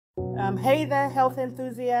Hey there, health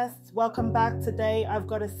enthusiasts. Welcome back. Today, I've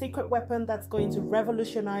got a secret weapon that's going to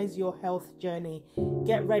revolutionize your health journey.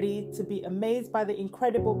 Get ready to be amazed by the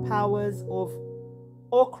incredible powers of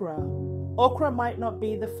okra. Okra might not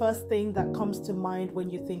be the first thing that comes to mind when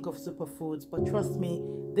you think of superfoods, but trust me,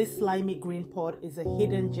 this slimy green pod is a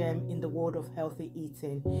hidden gem in the world of healthy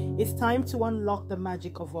eating. It's time to unlock the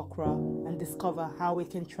magic of okra and discover how it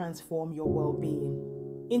can transform your well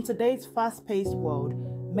being. In today's fast paced world,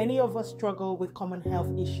 many of us struggle with common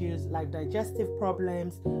health issues like digestive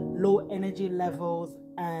problems, low energy levels,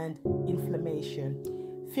 and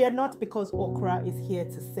inflammation. Fear not, because okra is here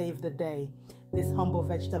to save the day. This humble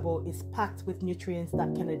vegetable is packed with nutrients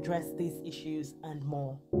that can address these issues and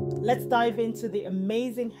more. Let's dive into the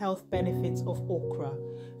amazing health benefits of okra.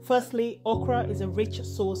 Firstly, okra is a rich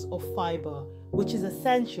source of fiber, which is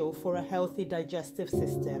essential for a healthy digestive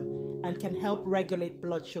system and can help regulate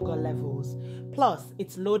blood sugar levels. Plus,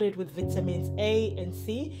 it's loaded with vitamins A and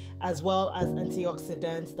C, as well as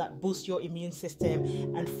antioxidants that boost your immune system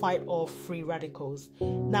and fight off free radicals.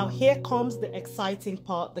 Now, here comes the exciting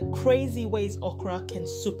part, the crazy ways okra can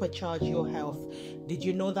supercharge your health. Did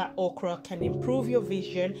you know that okra can improve your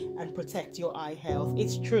vision and protect your eye health?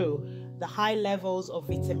 It's true. The high levels of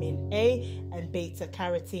vitamin A and beta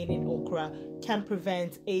carotene in okra can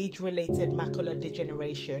prevent age-related macular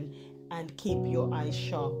degeneration and keep your eyes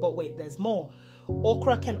sharp. But wait, there's more.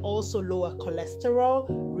 Okra can also lower cholesterol,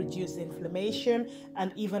 reduce inflammation,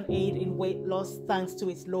 and even aid in weight loss thanks to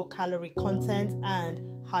its low calorie content and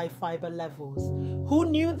high fiber levels. Who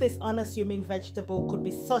knew this unassuming vegetable could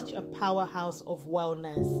be such a powerhouse of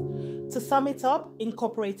wellness? To sum it up,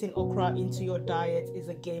 incorporating okra into your diet is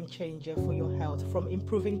a game changer for your health. From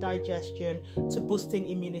improving digestion to boosting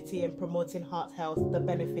immunity and promoting heart health, the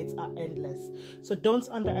benefits are endless. So don't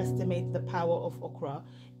underestimate the power of okra.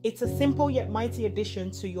 It's a simple yet mighty addition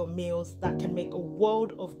to your meals that can make a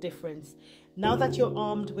world of difference. Now that you're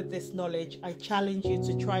armed with this knowledge, I challenge you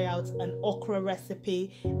to try out an okra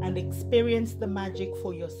recipe and experience the magic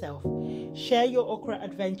for yourself. Share your okra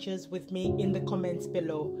adventures with me in the comments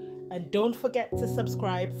below. And don't forget to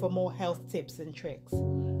subscribe for more health tips and tricks.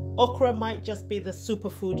 Okra might just be the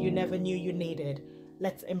superfood you never knew you needed.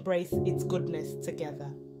 Let's embrace its goodness together.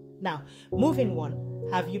 Now, moving on.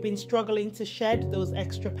 Have you been struggling to shed those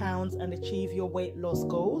extra pounds and achieve your weight loss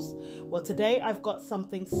goals? Well, today I've got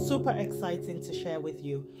something super exciting to share with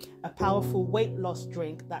you. A powerful weight loss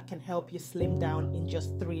drink that can help you slim down in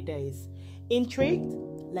just 3 days. Intrigued?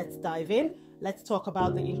 Let's dive in. Let's talk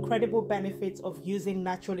about the incredible benefits of using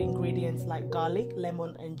natural ingredients like garlic,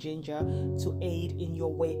 lemon, and ginger to aid in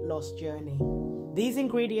your weight loss journey. These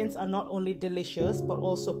ingredients are not only delicious, but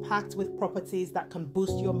also packed with properties that can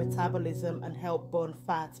boost your metabolism and help burn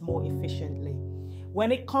fat more efficiently.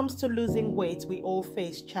 When it comes to losing weight, we all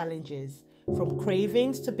face challenges. From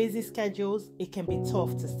cravings to busy schedules, it can be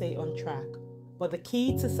tough to stay on track. But the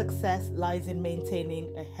key to success lies in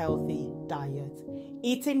maintaining a healthy diet.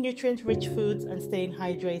 Eating nutrient-rich foods and staying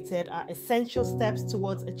hydrated are essential steps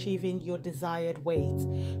towards achieving your desired weight.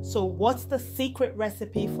 So what's the secret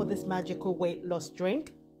recipe for this magical weight loss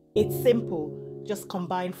drink? It's simple. Just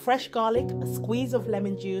combine fresh garlic, a squeeze of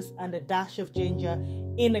lemon juice, and a dash of ginger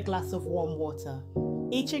in a glass of warm water.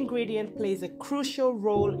 Each ingredient plays a crucial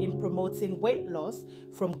role in promoting weight loss,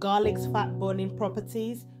 from garlic's fat-burning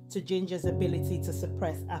properties to ginger's ability to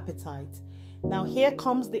suppress appetite. Now here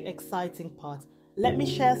comes the exciting part. Let me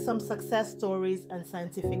share some success stories and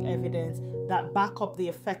scientific evidence that back up the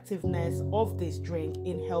effectiveness of this drink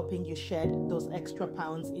in helping you shed those extra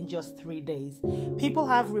pounds in just 3 days. People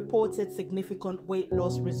have reported significant weight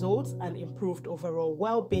loss results and improved overall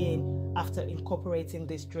well-being after incorporating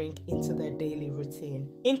this drink into their daily routine.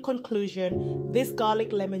 In conclusion, this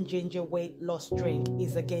garlic lemon ginger weight loss drink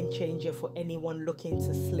is a game changer for anyone looking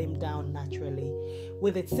to slim down naturally.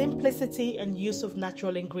 With its simplicity and use of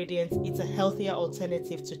natural ingredients, it's a healthier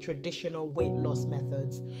alternative to traditional weight loss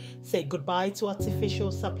methods. Say goodbye to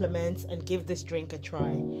artificial supplements and give this drink a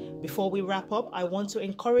try. Before we wrap up, I want to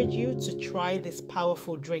encourage you to try this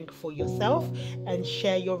powerful drink for yourself and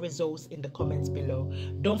share your results in the comments below.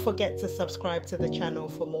 Don't forget to subscribe to the channel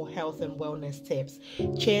for more health and wellness tips.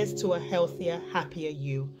 Cheers to a healthier, happier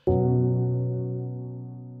you.